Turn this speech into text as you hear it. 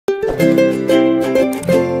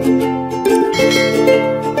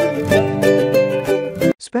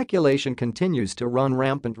Speculation continues to run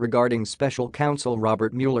rampant regarding Special Counsel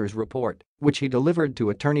Robert Mueller's report, which he delivered to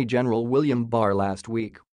Attorney General William Barr last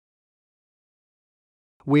week.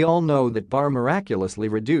 We all know that Barr miraculously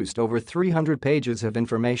reduced over 300 pages of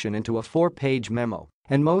information into a 4-page memo,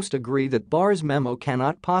 and most agree that Barr's memo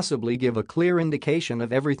cannot possibly give a clear indication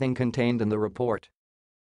of everything contained in the report.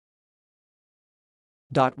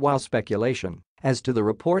 While speculation as to the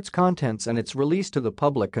report's contents and its release to the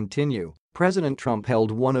public continue, President Trump held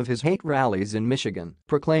one of his hate rallies in Michigan,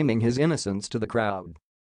 proclaiming his innocence to the crowd.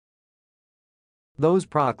 Those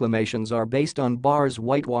proclamations are based on Barr's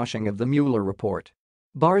whitewashing of the Mueller report.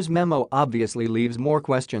 Barr's memo obviously leaves more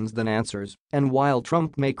questions than answers, and while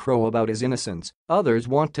Trump may crow about his innocence, others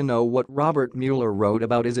want to know what Robert Mueller wrote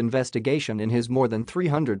about his investigation in his more than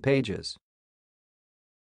 300 pages.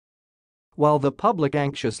 While the public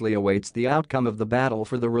anxiously awaits the outcome of the battle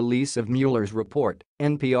for the release of Mueller's report,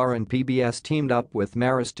 NPR and PBS teamed up with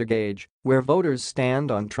Marist to gauge where voters stand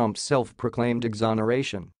on Trump's self-proclaimed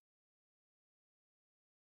exoneration.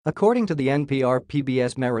 According to the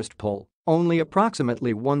NPR-PBS Marist poll, only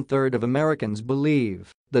approximately one-third of Americans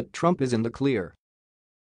believe that Trump is in the clear.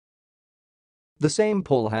 The same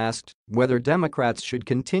poll asked whether Democrats should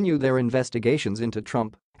continue their investigations into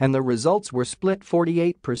Trump, and the results were split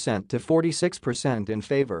 48% to 46% in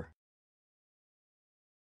favor.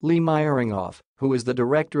 Lee Meyerinhoff, who is the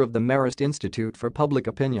director of the Marist Institute for Public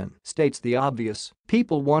Opinion, states the obvious: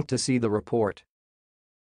 people want to see the report.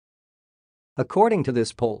 According to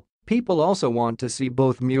this poll, people also want to see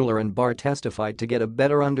both Mueller and Barr testify to get a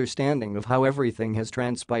better understanding of how everything has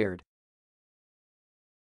transpired.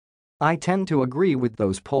 I tend to agree with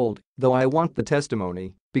those polled, though I want the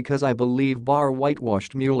testimony because I believe Barr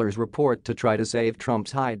whitewashed Mueller's report to try to save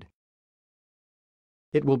Trump's hide.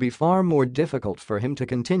 It will be far more difficult for him to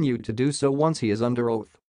continue to do so once he is under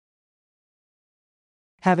oath.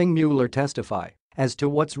 Having Mueller testify as to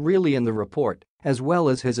what's really in the report, as well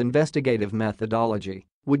as his investigative methodology,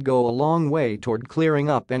 would go a long way toward clearing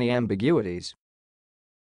up any ambiguities.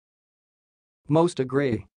 Most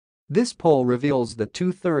agree. This poll reveals that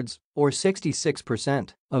 2/3, or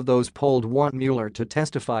 66%, of those polled want Mueller to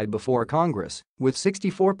testify before Congress, with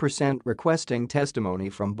 64% requesting testimony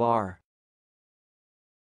from Barr.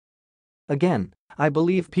 Again, I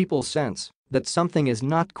believe people sense that something is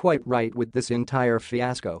not quite right with this entire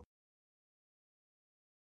fiasco.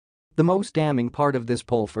 The most damning part of this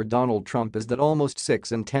poll for Donald Trump is that almost 6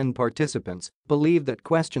 in 10 participants believe that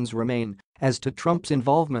questions remain as to Trump's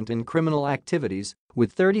involvement in criminal activities,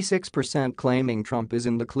 with 36% claiming Trump is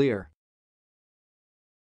in the clear.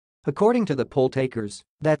 According to the poll takers,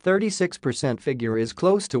 that 36% figure is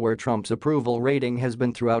close to where Trump's approval rating has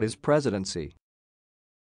been throughout his presidency.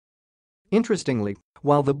 Interestingly,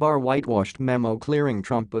 while the Barr whitewashed memo clearing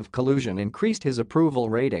Trump of collusion increased his approval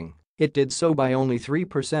rating, it did so by only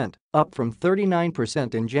 3%, up from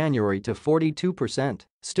 39% in January to 42%,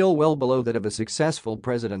 still well below that of a successful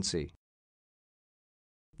presidency.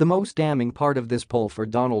 The most damning part of this poll for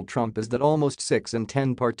Donald Trump is that almost 6 in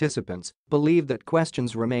 10 participants believe that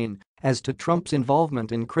questions remain as to Trump's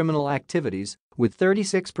involvement in criminal activities, with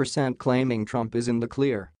 36% claiming Trump is in the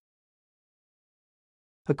clear.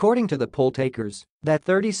 According to the poll takers, that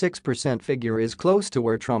 36% figure is close to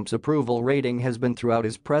where Trump's approval rating has been throughout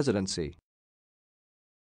his presidency.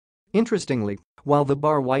 Interestingly, while the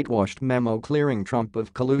Barr whitewashed memo clearing Trump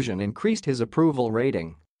of collusion increased his approval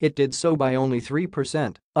rating, it did so by only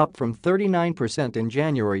 3%, up from 39% in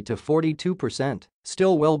January to 42%,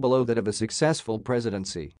 still well below that of a successful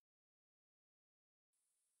presidency.